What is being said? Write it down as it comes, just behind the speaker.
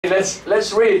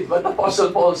Let's read what Apostle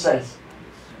Paul says.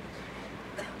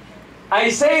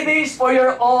 I say this for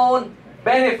your own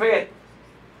benefit,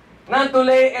 not to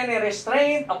lay any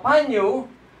restraint upon you,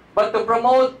 but to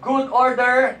promote good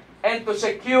order and to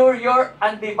secure your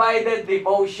undivided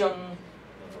devotion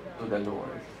to the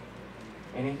Lord.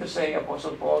 Meaning to say,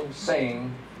 Apostle Paul is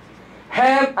saying,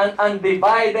 have an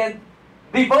undivided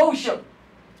devotion,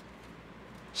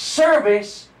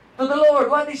 service to the Lord.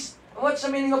 What's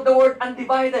the meaning of the word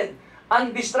undivided?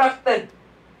 Undistracted.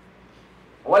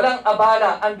 Walang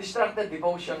abala, undistracted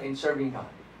devotion in serving God.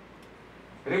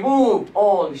 Remove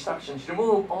all distractions,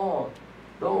 remove all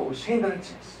those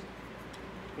hindrances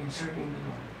in serving the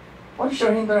Lord. What is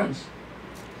your hindrance?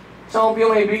 Some of you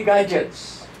may be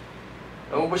gadgets.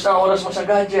 Naubos na ang oras mo sa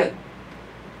gadget.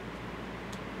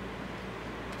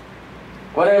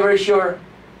 Whatever is your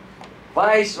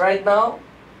vice right now,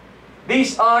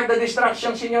 these are the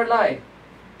distractions in your life.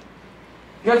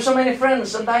 You have so many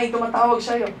friends, ang dahil tumatawag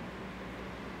sa'yo.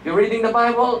 You're reading the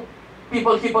Bible,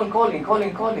 people keep on calling.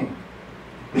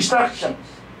 Distractions.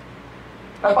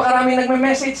 Napakaraming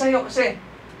nagme-message sa'yo kasi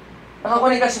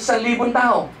nakakunin ka sa 1,000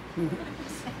 tao.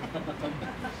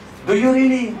 Do you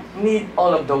really need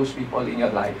all of those people in your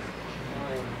life?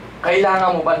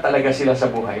 Kailangan mo ba talaga sila sa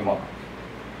buhay mo?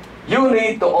 You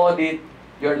need to audit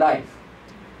your life.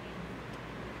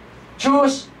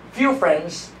 Choose few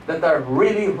friends that are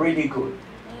really, really good.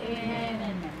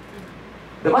 Amen.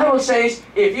 The Bible says,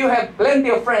 if you have plenty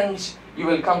of friends, you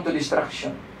will come to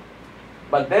distraction.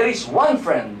 But there is one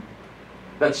friend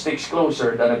that sticks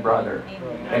closer than a brother,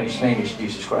 and his name is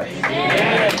Jesus Christ.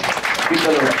 Give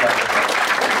the Lord a clap.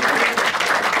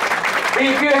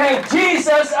 If you have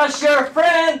Jesus as your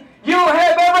friend, you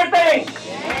have everything.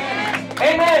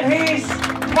 Amen. He's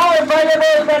more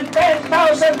valuable than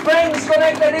 10,000 friends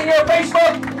connected in your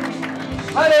Facebook.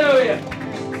 Hallelujah.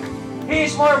 He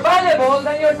is more valuable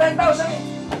than your 10,000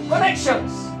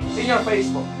 connections in your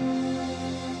Facebook.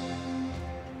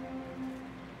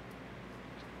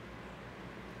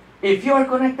 If you are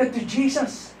connected to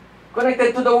Jesus,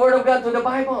 connected to the Word of God, to the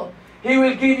Bible, He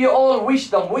will give you all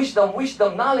wisdom,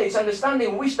 knowledge,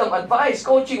 understanding, wisdom, advice,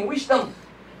 coaching, wisdom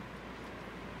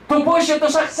to push you to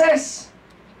success.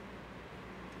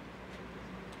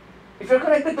 If you're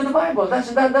connected to the Bible, that's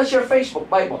your Facebook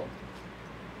Bible.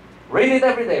 Read it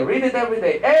every day. Read it every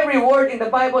day. Every word in the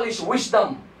Bible is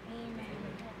wisdom.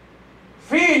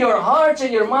 Fill your hearts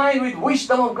and your mind with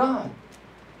wisdom of God.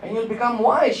 And you'll become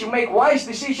wise. You make wise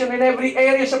decisions in every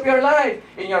areas of your life.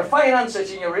 In your finances,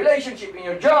 in your relationship, in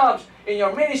your jobs, in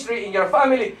your ministry, in your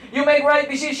family. You make right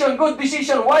decision, good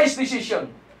decision, wise decision.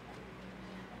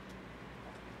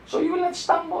 So you will not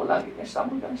stumble. Lagi ka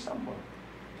stumble.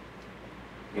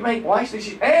 You make wise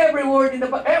decisions. Every word in the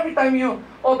Bible, every time you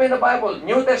open the Bible,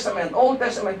 New Testament, Old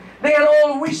Testament, they are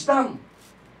all wisdom.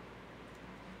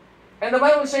 And the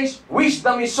Bible says,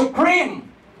 wisdom is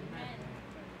supreme.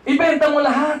 Ibenta mo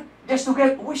lahat just to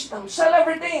get wisdom. Sell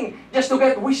everything just to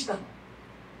get wisdom.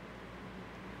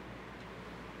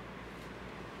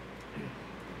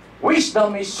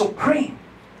 Wisdom is supreme.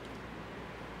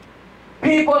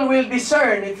 People will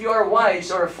discern if you are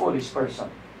wise or a foolish person.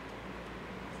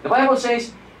 The Bible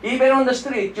says, even on the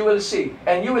street, you will see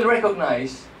and you will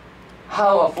recognize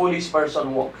how a foolish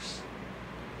person walks.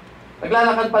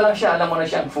 Naglalakad pa lang siya, alam mo na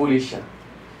siyang foolish siya.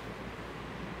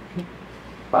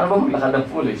 Paano ba maglakad ng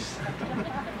foolish?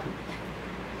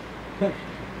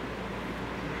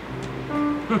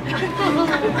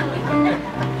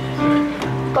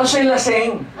 Kasi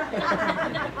lasing.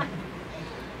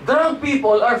 Drunk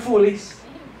people are foolish.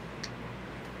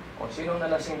 O, sino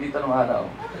nalasing dito nung araw?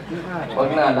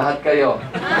 Huwag na, lahat kayo.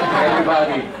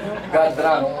 Everybody got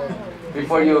drunk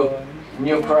before you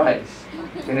knew Christ.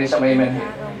 Sino sa may amen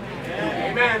here?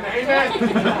 Amen, amen.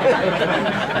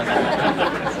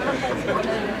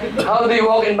 How do you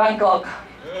walk in Bangkok?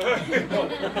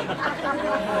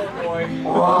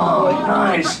 Wow,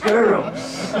 nice girls.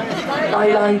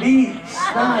 Thailandese,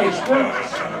 nice girls.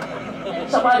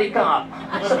 Somebody come.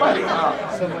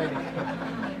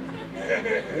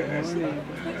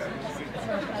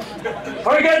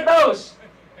 Forget those.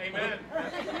 Amen.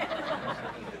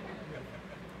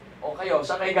 O kayo,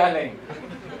 saan kayo galing?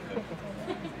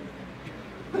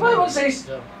 The Bible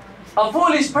says, a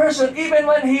foolish person, even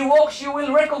when he walks, you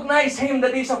will recognize him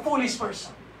that he's a foolish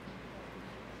person.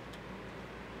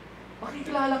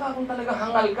 Makikilala ka kung talagang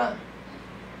hangal ka.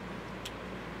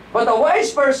 But a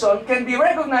wise person can be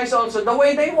recognized also the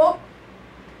way they walk.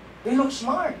 They look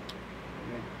smart.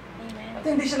 At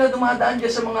hindi sila dumadaan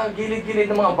dyan sa mga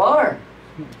gilid-gilid ng mga bar.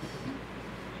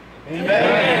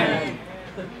 Amen.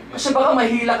 Kasi baka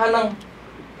mahila ka ng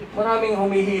Maraming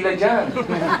humihila dyan.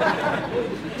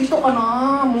 Dito ka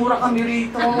na, mura kami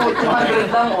rito.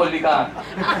 200 lang, oli ka.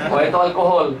 O, ito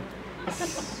alcohol.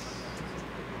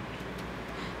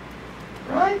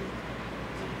 Right?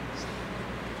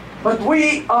 But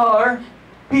we are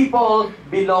people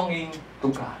belonging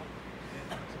to God.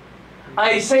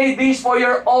 I say this for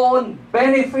your own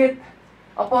benefit.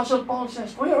 Apostle Paul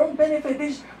says, for your own benefit.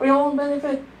 This for your own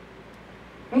benefit.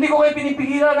 Hindi ko kayo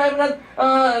pinipigilan. I'm not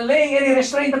laying any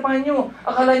restraint upon you.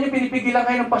 Akala nyo pinipigilan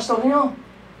kayo ng pastor nyo.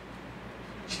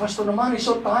 Si pastor naman is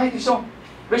so tight, is so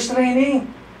restraining.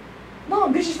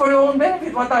 No, this is for your own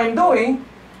benefit. What I'm doing,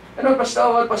 and what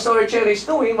Pastor Cherry is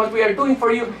doing, what we are doing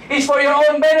for you, is for your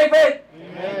own benefit.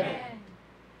 Amen.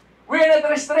 We are not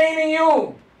restraining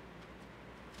you.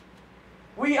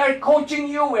 We are coaching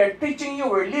you, we are teaching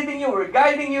you, we're leading you, we're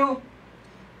guiding you.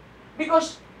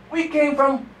 Because we came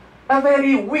from a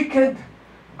very wicked,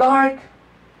 dark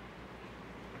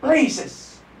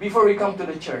places before we come to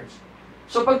the church.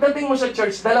 So pagdating mo sa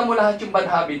church, dala mo lahat yung bad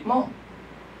habit mo.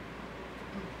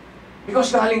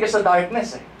 Because galing ka sa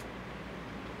darkness eh.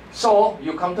 So,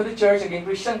 you come to the church, naging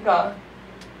Christian ka,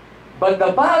 but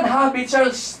the bad habits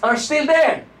are still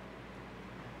there.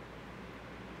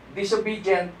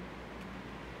 Disobedient.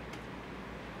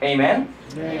 Amen?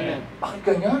 Amen. Bakit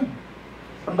ganyan?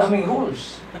 Ang daming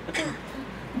rules.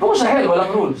 Go sa hell,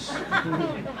 walang rules.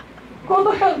 Go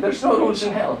to hell, there's no rules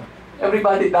in hell.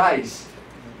 Everybody dies.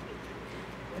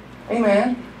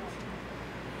 Amen?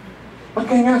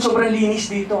 Ba't ganyan? Sobrang linis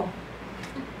dito.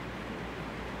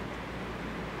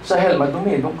 Sa hell,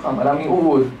 madumi, doon ka, maraming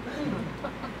uhod.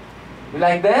 You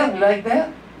like that? You like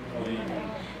that?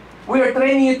 We are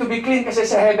training you to be clean kasi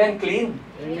sa heaven, clean.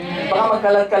 Amen. Baka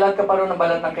magkalat-kalat ka pa rin ng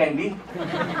balat ng candy.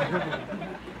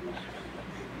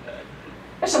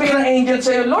 Sabihin ng angel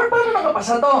sa'yo, Lord, paano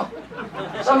nakapasa to?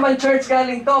 Saan man church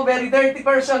galing to? Very dirty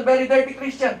person, very dirty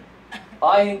Christian.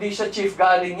 Ay, hindi siya chief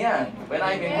galing yan. When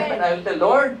I'm in heaven, I will tell,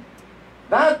 Lord,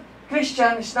 that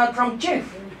Christian is not from chief.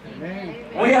 Amen.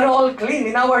 We are all clean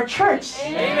in our church.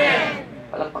 Amen.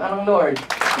 Palakpakan ng Lord.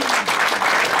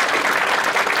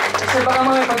 Kasi baka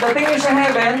mga pagdating nyo sa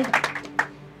heaven,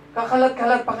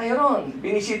 kakalat-kalat pa kayo ron.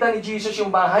 Binisita ni Jesus yung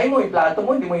bahay mo, yung plato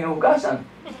mo, hindi mo hinugasan.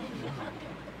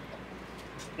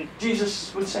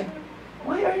 Jesus would say,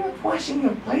 why are you not washing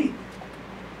your plate?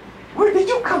 Where did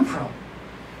you come from?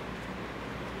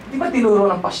 Di ba tinuro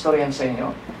ng pastor yan sa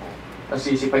inyo?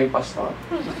 Nasisi pa yung pastor.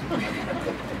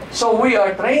 So we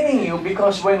are training you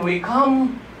because when we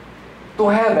come to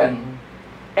heaven,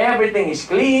 everything is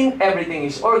clean, everything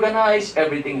is organized,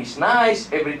 everything is nice,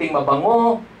 everything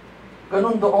mabango.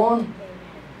 Ganun doon.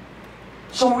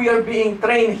 So we are being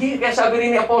trained here. Kaya sabi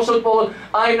rin ni Apostle Paul,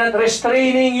 I'm not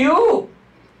restraining you.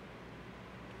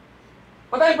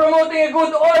 But I'm promoting a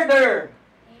good order.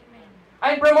 Amen.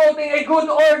 I'm promoting a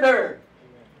good order.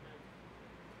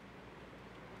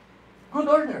 Good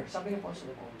order, sabi ni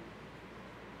Apostle Paul.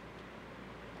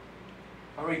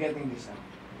 Are we getting this now?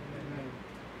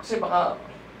 Kasi baka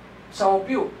some of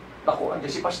you, naku, andiyan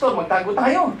si Pastor, magtago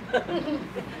tayo.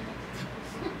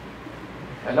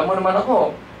 Alam mo naman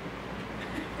ako.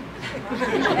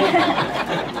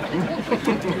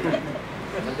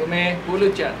 Madumi,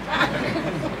 pulot yan.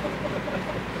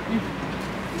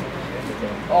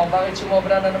 Oh, bakit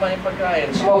sumobra na naman yung pagkain?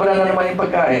 Sumobra na naman yung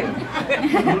pagkain.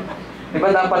 Di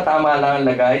ba dapat tama lang ang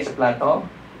lagay sa plato?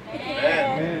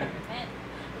 Amen.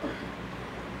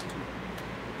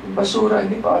 Basura,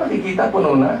 hindi pa ako nakikita,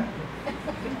 puno na.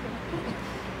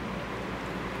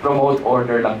 Promote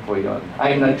order lang po yun.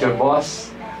 I'm not your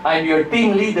boss. I'm your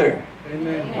team leader.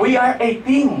 Amen. We are a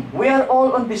team. We are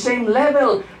all on the same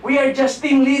level. We are just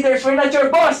team leaders. We're not your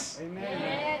boss.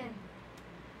 Amen.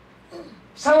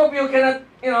 Some of you cannot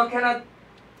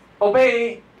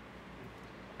obey,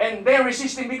 and they're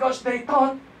resisting because they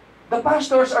thought the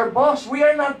pastors are boss. We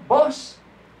are not boss.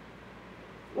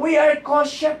 We are called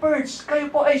shepherds.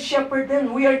 Kayo po ay shepherd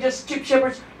din. We are just chief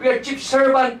shepherds. We are chief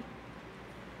servant.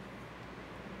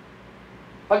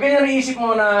 Pag ganyan naisip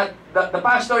mo na the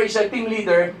pastor is a team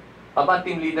leader,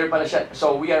 team leader pala siya,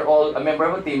 so we are all a member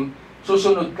of a team,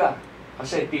 susunod ka.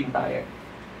 Kasi team tayo.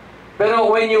 Pero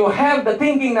when you have the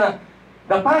thinking na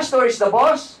the pastor is the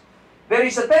boss, there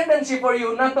is a tendency for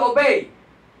you not to obey.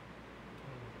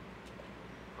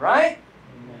 Right?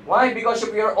 Why? Because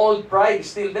of your old pride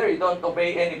is still there. You don't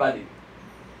obey anybody.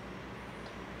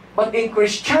 But in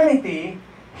Christianity,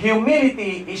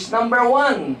 humility is number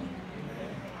one.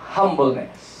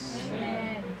 Humbleness.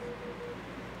 Amen.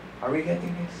 Are we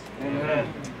getting this? Amen.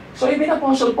 So even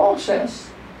Apostle Paul says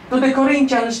to the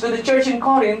Corinthians, to the church in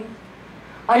Corinth,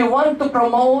 I want to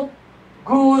promote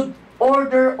good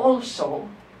order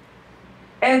also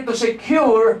and to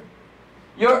secure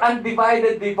your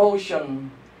undivided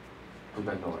devotion to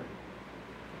the Lord.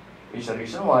 Is the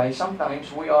reason why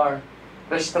sometimes we are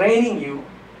restraining you.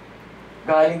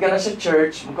 Galing ka na sa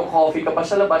church, magko-coffee ka pa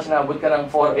sa labas, nabot ka ng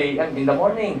 4 a.m. in the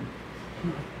morning.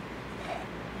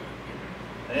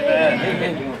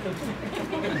 Amen.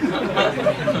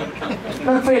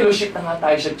 Nag-fellowship na nga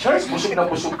tayo sa church, busog na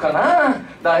busog ka na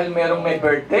dahil merong may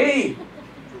birthday.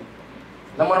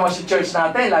 Alam mo naman sa church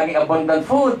natin, laging abundant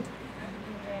food.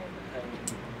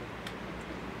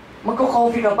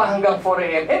 Magko-coffee ka pa hanggang 4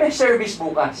 a.m. May service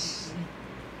bukas.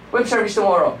 We have service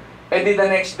tomorrow. And then the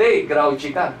next day,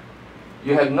 grouchy ka.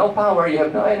 You have no power, you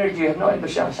have no energy, you have no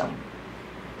enthusiasm.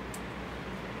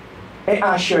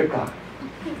 Usher ka.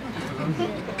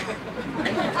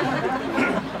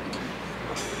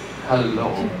 Hello.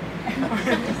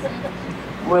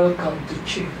 Welcome to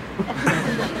Chief.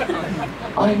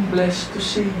 I'm blessed to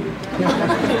see you.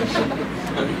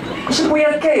 Kasi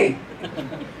puyat ka eh.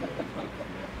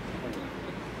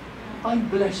 I'm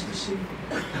blessed to see you.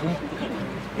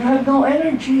 You have no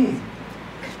energy.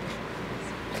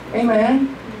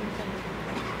 Amen?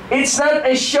 It's not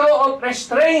a show of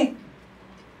restraint.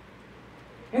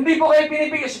 Hindi po kayo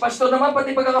pinipigil. Si pastor naman,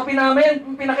 pati pagkakapi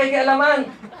namin,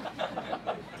 pinakikialaman.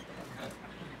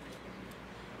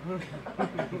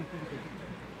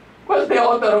 Well, the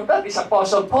author of that is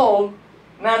Apostle Paul,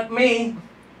 not me.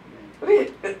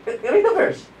 Read the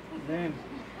verse. Amen.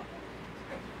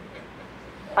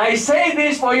 I say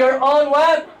this for your own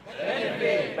what?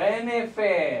 Benefit.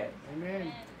 Benefit.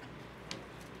 Amen.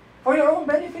 For your own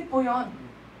benefit po yun.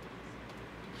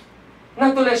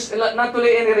 Not to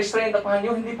lay any restraint upon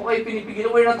you. Hindi po kayo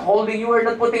pinipigil. We're not holding you. We're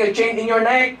not putting a chain in your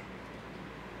neck.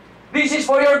 This is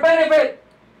for your benefit.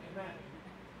 Amen.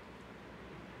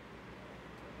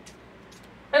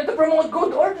 And to promote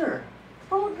good order. To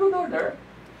promote good order.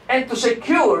 And to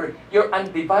secure your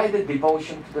undivided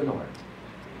devotion to the Lord.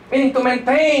 Meaning to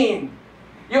maintain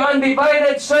your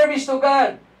undivided service to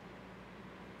God.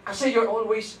 Kasi you're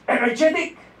always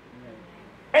energetic.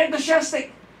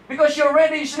 Enthusiastic. Because you're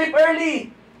ready, you sleep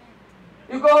early.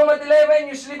 You go home at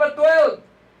 11, you sleep at 12.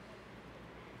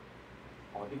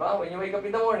 O, diba? When you wake up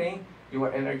in the morning, you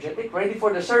are energetic, ready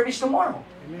for the service tomorrow.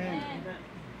 Amen.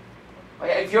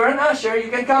 Kaya if you're an usher,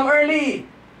 you can come early.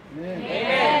 Amen.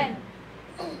 Amen.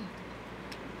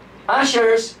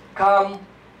 Ushers come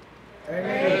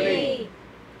Early.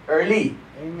 early.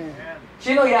 Amen.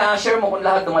 Sino i-usher mo kung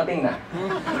lahat dumating na?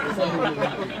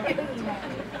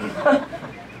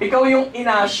 Ikaw yung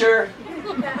in-usher.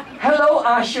 Hello,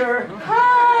 usher.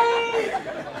 Hi!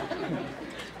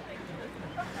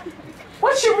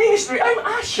 What's your ministry? I'm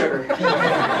usher.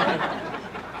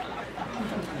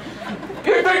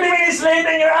 You're 30 minutes late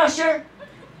and you're usher.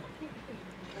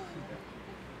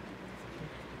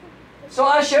 So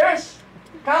ushers,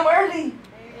 come early.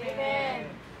 Amen.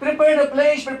 Prepare the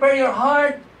place, prepare your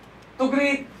heart to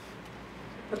greet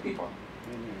the people.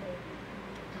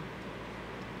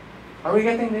 Are we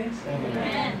getting this?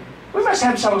 Amen. We must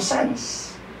have some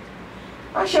sense.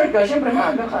 Usher ka, siyempre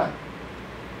maaga ka.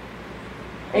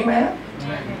 Amen?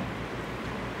 Amen.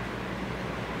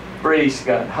 Praise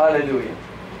God. Hallelujah.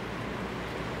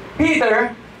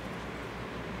 Peter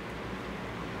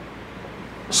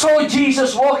saw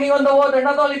Jesus walking on the water.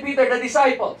 Not only Peter, the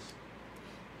disciples.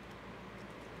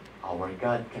 Our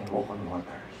God can walk on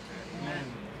waters.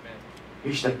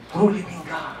 He's the true living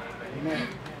God. Amen.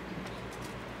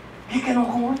 He can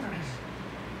walk on waters.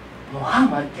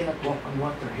 Muhammad cannot walk on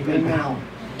water. He will drown.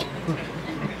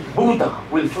 Buddha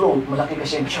will float. Malaki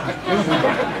kasi siya.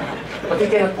 But he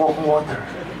cannot walk on water.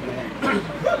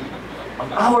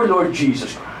 But our Lord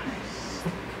Jesus Christ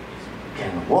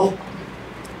can walk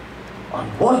on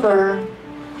water,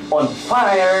 on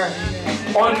fire,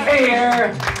 on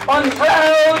air, on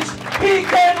clouds. He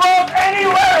can walk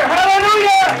anywhere.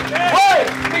 Hallelujah! Why?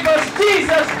 Because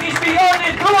Jesus is the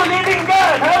only true living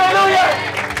God. Hallelujah!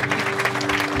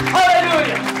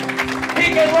 Hallelujah!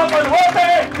 He can walk on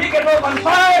water. He can walk on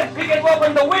fire. He can walk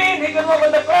on the wind. He can walk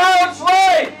on the clouds.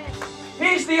 Why?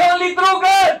 He's the only true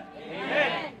God.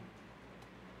 Amen.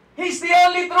 He's the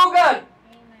only true God.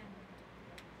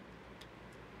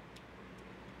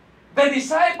 The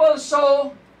disciples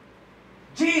saw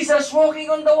Jesus walking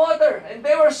on the water and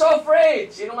they were so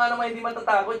afraid. Sino nga naman hindi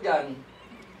matatakot dyan?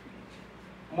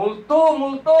 Multo,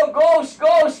 multo, ghost,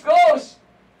 ghost, ghost.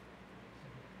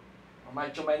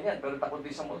 Macho man yan, pero takot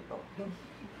din sa multo.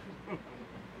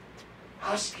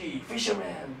 Husky,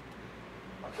 fisherman.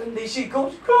 But when they see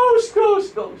ghost, ghost,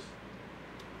 ghost, ghost.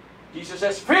 Jesus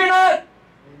says, fear not!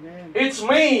 Amen. It's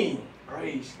me!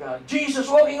 Praise God. Jesus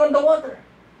walking on the water.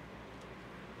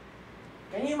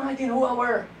 Can you imagine who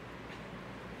our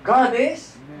God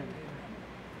is? Amen.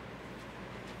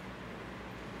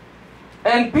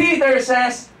 And Peter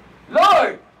says,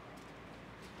 Lord,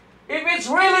 if it's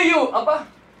really you, aba,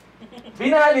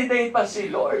 binalidate pa si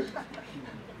Lord.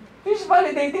 He's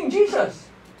validating Jesus.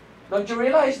 Don't you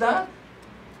realize that?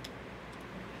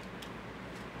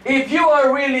 If you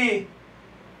are really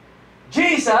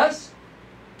Jesus,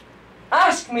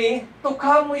 ask me to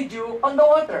come with you on the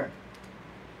water.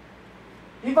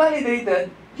 He validated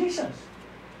Jesus.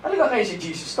 Talaga kayo si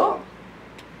Jesus to?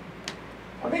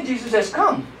 And then Jesus says,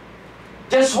 come.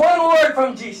 Just one word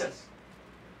from Jesus.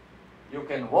 You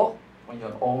can walk on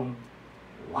your own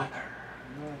water.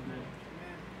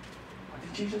 What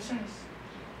did Jesus say?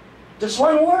 Just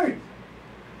one word.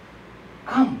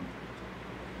 Come.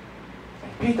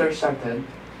 And Peter started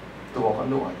to walk on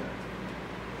the water.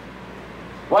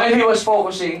 While he was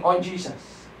focusing on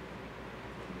Jesus,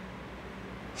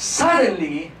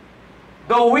 suddenly,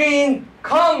 the wind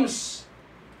comes.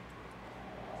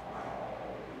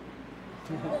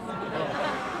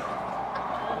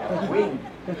 Wind.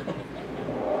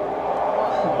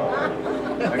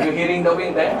 Are you hearing the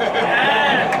wind there?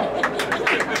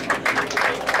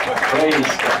 Praise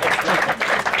God.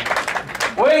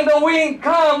 When the wind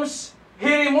comes,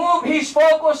 he removed his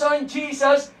focus on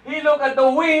Jesus. He looked at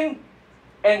the wind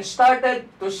and started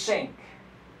to sink.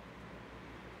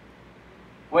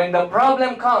 When the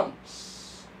problem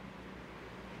comes,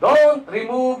 don't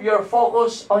remove your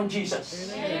focus on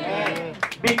Jesus. Amen.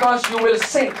 Because you will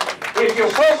sink. If you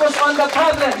focus on the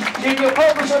problem, if you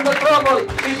focus on the trouble,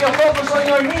 if you focus on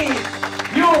your need,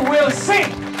 you will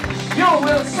sink. You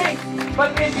will sink.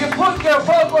 But if you put your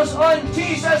focus on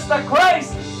Jesus the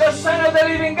Christ, the Son of the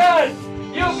living God,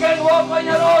 you can walk on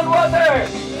your own water.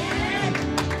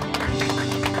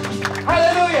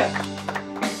 Hallelujah.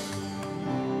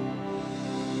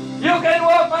 You can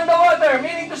walk on the water,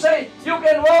 meaning to say, you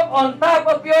can walk on top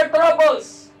of your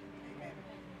troubles.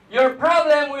 Your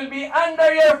problem will be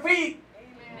under your feet.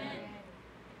 Amen.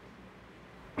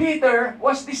 Peter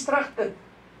was distracted.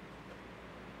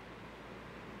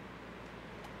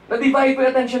 Na-divide po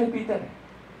yung attention ni Peter.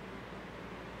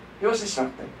 He was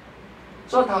distracted.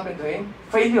 So what happened to him?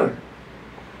 Failure.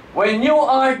 When you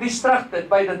are distracted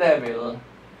by the devil,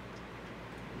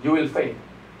 you will fail.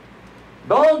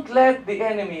 Don't let the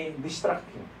enemy distract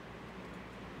you.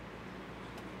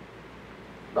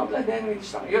 Don't let the enemy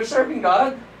distract you. You're serving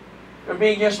God. You're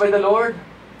being used by the Lord.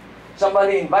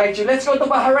 Somebody invites you, let's go to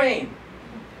Bahrain.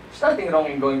 There's nothing wrong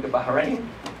in going to Bahrain.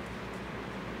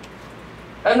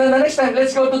 And then the next time,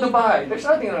 let's go to Dubai. There's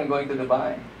nothing wrong in going to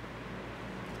Dubai.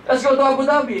 Let's go to Abu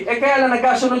Dhabi. Eh kaya lang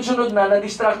nagkasunod-sunod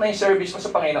na-distract na yung service mo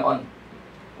sa Panginoon.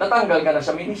 Natanggal ka na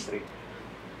sa ministry.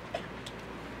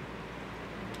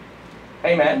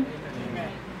 Amen?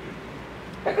 Amen.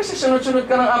 Eh kasi sunod-sunod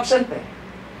ka ng absent eh.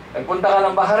 Nagpunta ka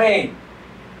ng Bahrain.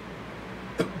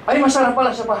 Ay, masarap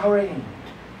pala sa Bahrain.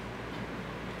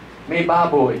 May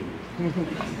baboy.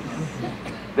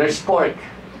 There's pork.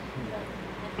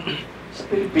 Sa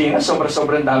Pilipinas,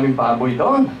 sobrang daming baboy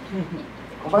doon.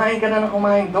 Kumain ka na ng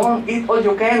kumain doon. Eat all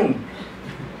you can.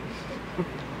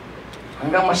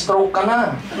 Hanggang ma-stroke ka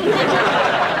na.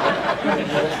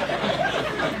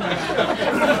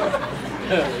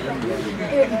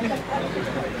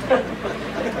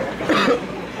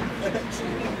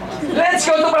 Let's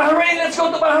go to Bahrain! Let's go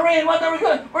to Bahrain! What are we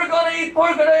going? We're gonna eat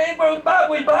pork, we're gonna eat pork,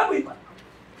 baboy.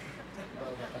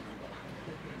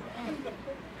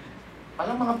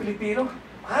 Alam mga Pilipino,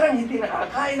 parang hindi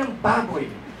nakakain ng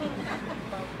baboy.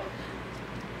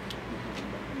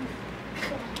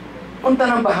 Punta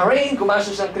ng Bahrain,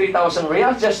 kumasos ng 3,000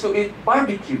 riyals just to eat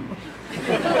barbecue.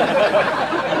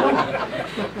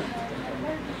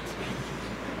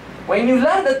 When you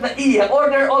land at Naiya,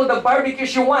 order all the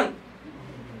barbecues you want.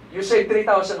 You save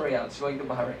 3,000 riyals going to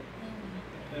Bahrain.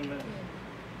 Amen.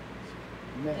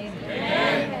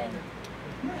 Amen.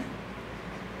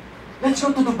 Let's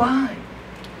go to Dubai.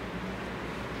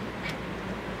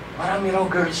 Marami raw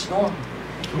girls doon.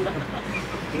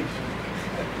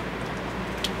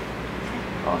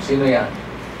 Oh, sino yan?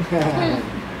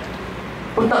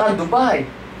 Punta ka Dubai.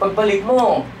 Pagbalik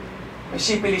mo, may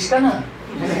syphilis ka na.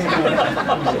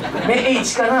 May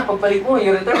AIDS ka na. Pagbalik mo,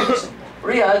 you return to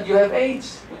Riyadh, you have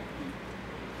AIDS.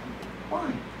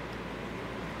 Why?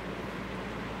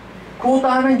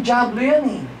 Kuta ng diablo yan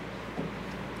eh.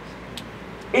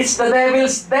 It's the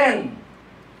devil's den.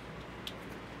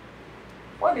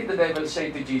 What did the devil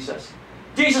say to Jesus?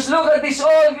 Jesus, look at these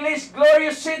all these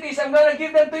glorious cities. I'm going to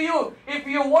give them to you if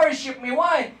you worship me.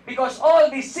 Why? Because all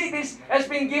these cities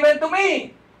has been given to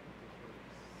me.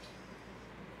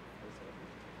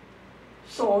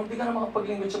 So, hindi ka na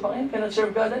makapaglingkod sa Panginoon, cannot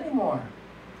serve God anymore.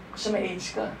 Kasi may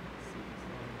age ka.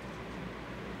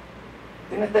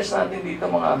 Tinetest natin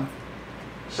dito mga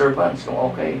servants kung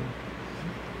okay.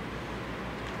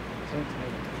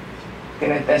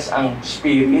 Tinetest ang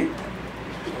spirit,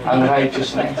 ang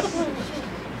righteousness.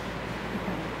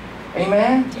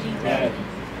 Amen?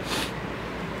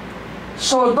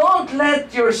 So don't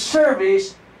let your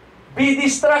service be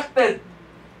distracted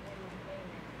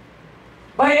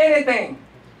by anything,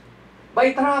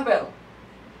 by travel.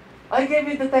 I gave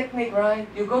you the technique, right?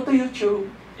 You go to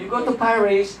YouTube, you go to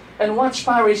Paris, and watch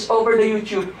Paris over the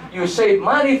YouTube. You save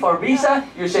money for visa,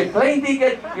 you save plane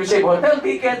ticket, you save hotel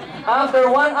ticket.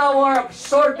 After 1 hour of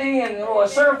sorting and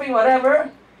surfing, whatever,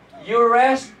 you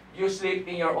rest, you sleep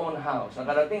in your own house.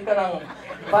 Nakarating ka ng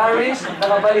Paris,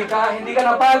 nakabalik ka, hindi ka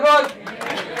napagod.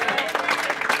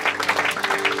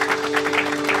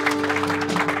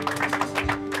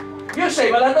 You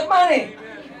save a lot of money.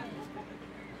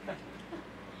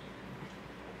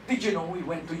 Did you know we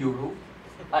went to Europe?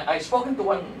 I spoken to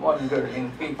one girl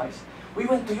in Philippines. We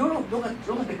went to Europe. Look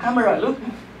at the camera. Look.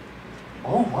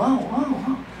 Oh wow.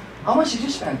 How much did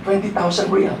you spend? 20,000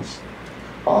 reals.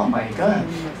 Oh my God.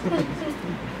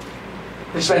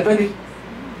 They spent 20.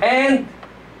 And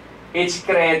it's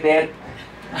credit.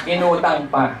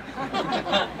 Inutang pa.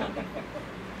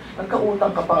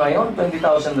 Nagkautang ka pa ngayon,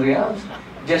 20,000 reals.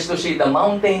 Just to see the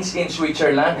mountains in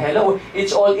Switzerland. Hello, it's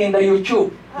all in the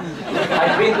YouTube.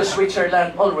 I've been to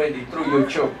Switzerland already through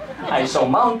YouTube. I saw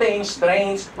mountains,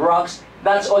 trains, rocks.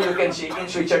 That's all you can see in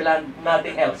Switzerland,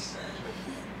 nothing else.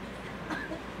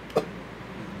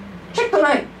 Check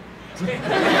tonight.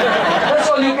 That's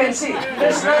all you can see.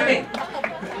 There's nothing.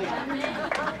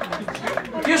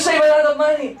 You save a lot of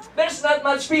money. There's not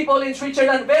much people in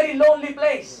Switzerland. Very lonely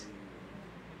place.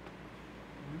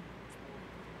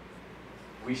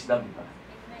 Wisdom.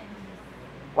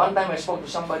 One time I spoke to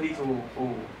somebody who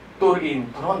toured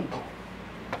in Toronto.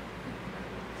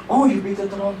 Oh, you've been to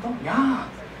Toronto? Yeah.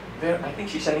 I think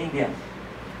she's an Indian.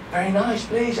 Very nice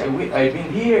place. I've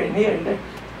been here and here and there.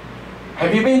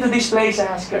 Have you been to this place? I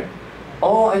asked her.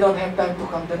 Oh, I don't have time to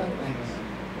come to that place.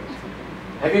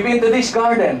 Have you been to this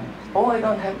garden? Oh, I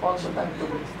don't have also time to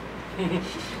go.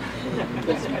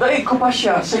 Daig ko pa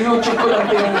siya. Sa YouTube ko lang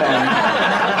tinignan.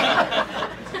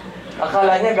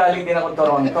 Akala niya galing din ako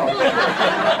Toronto.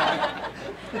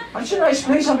 It's a nice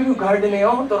place. Sabi ko, garden na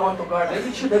yun, Toronto garden.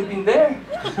 It should have been there.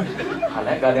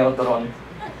 Akala niya galing ako Toronto.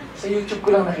 Sa YouTube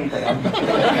ko lang nakita yun.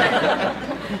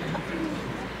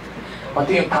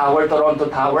 Pati yung tower, Toronto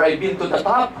Tower, I've been to the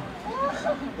top.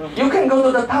 You can go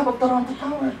to the top of Toronto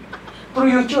Tower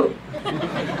through YouTube.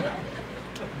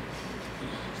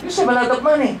 You save a lot of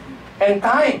money and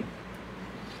time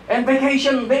and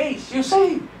vacation days. You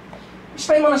save.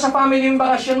 Spend mo na sa family yung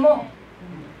bakasyon mo.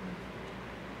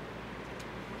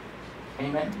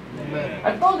 Amen? Amen.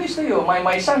 I've told this to you.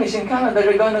 My son is in Canada.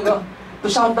 We're gonna go to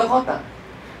South Dakota.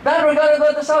 Dad, we're gonna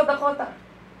go to South Dakota.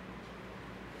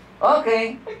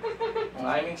 Okay.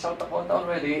 I'm in South Dakota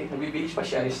already. Nabibihis pa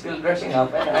siya. He's still dressing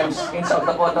up. And I'm in South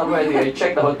Dakota already. I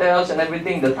checked the hotels and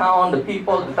everything. The town, the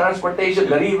people, the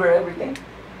transportation, the river, everything.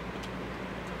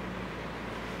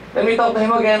 Then we talk to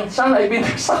him again. Son, I've been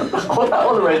to South Dakota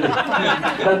already.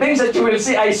 The things that you will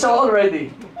see, I saw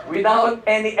already. Without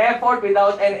any effort,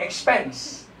 without any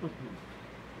expense.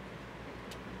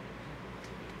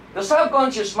 The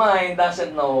subconscious mind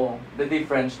doesn't know the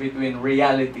difference between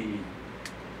reality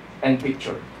and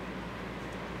picture.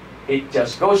 It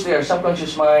just goes to your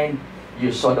subconscious mind,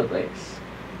 you saw the place.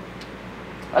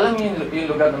 Alam niyo yung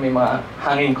lugar na may mga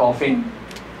hanging coffin?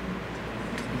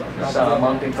 Sa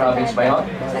mountain province ba yun?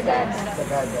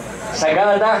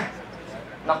 Sagada.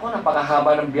 Naku,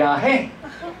 napakahaba ng biyahe.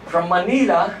 From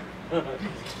Manila,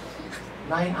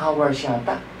 9 hours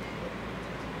yata.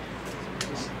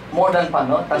 More than pa,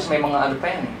 no? Tapos may mga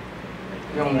alpine.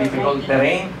 Yung difficult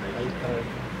terrain.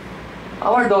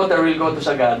 Our daughter will go to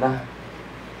Sagada.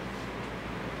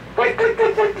 Click, click,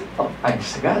 click, click. Oh, I'm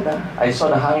Sagada. I saw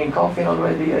the hanging coffin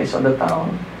already. I saw the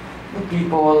town, the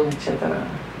people, etc.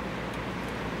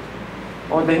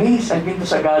 Oh, Denise, I've been to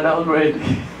Sagada already.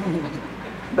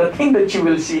 The thing that you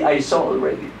will see, I saw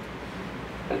already.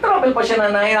 Nag-travel pa siya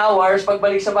na 9 hours.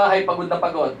 Pagbalik sa bahay, pagod na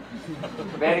pagod.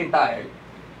 Very tired.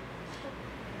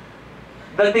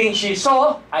 The thing she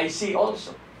saw, I see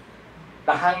also.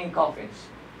 The hanging coffins.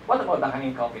 What about the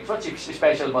hanging coffins? What's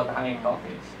special about the hanging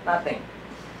coffins? Nothing.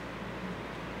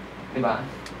 Diba?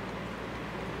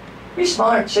 Be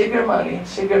smart. Save your money.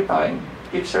 Save your time.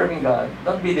 Keep serving God.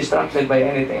 Don't be distracted by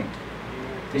anything.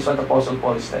 This is what Apostle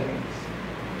Paul is telling us.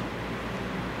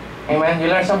 Amen? You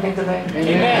learned something today?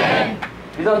 Amen.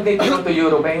 You don't need to go to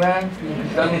Europe, amen?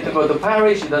 You don't need to go to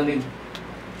Paris, you don't need...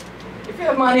 If you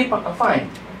have money, fine.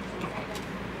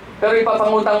 Pero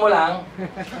ipapangutang mo lang,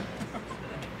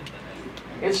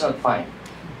 it's not fine.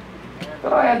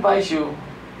 Pero I advise you,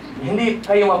 hindi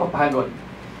kayo mapapagod.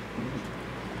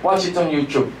 Watch it on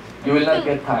YouTube. You will not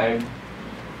get tired.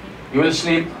 You will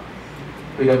sleep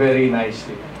with a very nice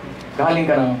sleep. Galing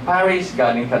ka ng Paris,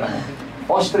 galing ka ng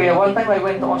Austria. One time I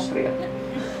went to Austria.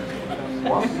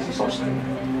 Wow, this is Austria.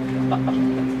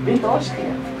 Been to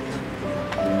Austria.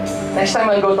 Next time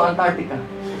I'll go to Antarctica.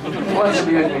 Who wants to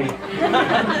be with me?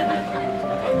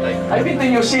 I've been to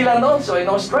New Zealand also, in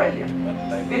Australia.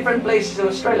 Different places in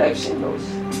Australia, I've seen those.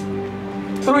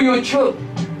 Through YouTube,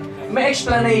 may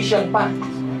explanation pa.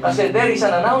 Kasi there is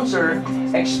an announcer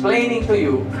explaining to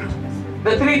you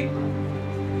the trip.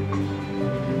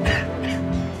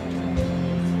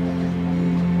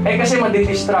 Eh kasi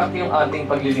madidistract yung ating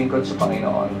paglilingkod sa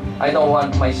Panginoon. I don't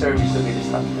want my service to be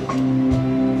distracted.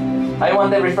 I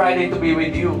want every Friday to be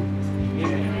with you.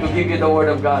 To give you the Word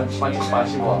of God as much as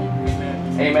possible.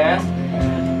 Amen?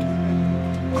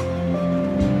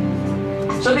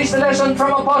 So this is the lesson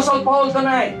from Apostle Paul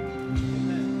tonight.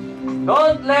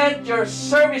 Don't let your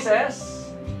services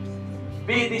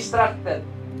be distracted.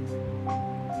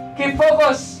 Keep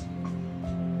focus.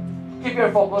 Keep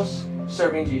your focus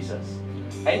serving Jesus.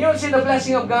 And you'll see the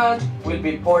blessing of God will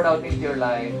be poured out into your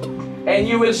life. And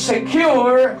you will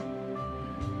secure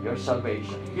your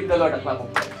salvation. Give the Lord a clap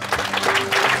of praise.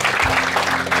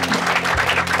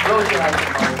 Close your eyes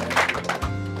and mouth.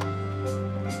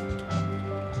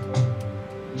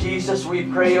 Jesus, we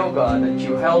pray, O God, that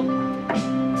you help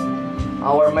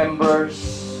our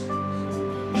members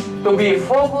to be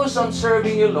focused on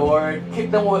serving you, Lord.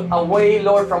 Keep them away,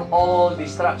 Lord, from all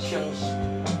distractions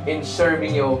in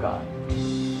serving you, O God.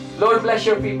 Lord, bless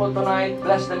your people tonight.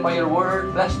 Bless them by your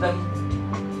word. Bless them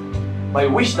by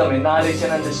wisdom and knowledge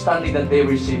and understanding that they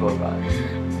receive, O God.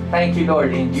 Thank you,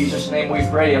 Lord. In Jesus' name we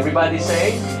pray. Everybody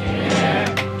say,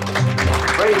 Amen.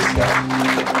 Praise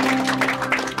God.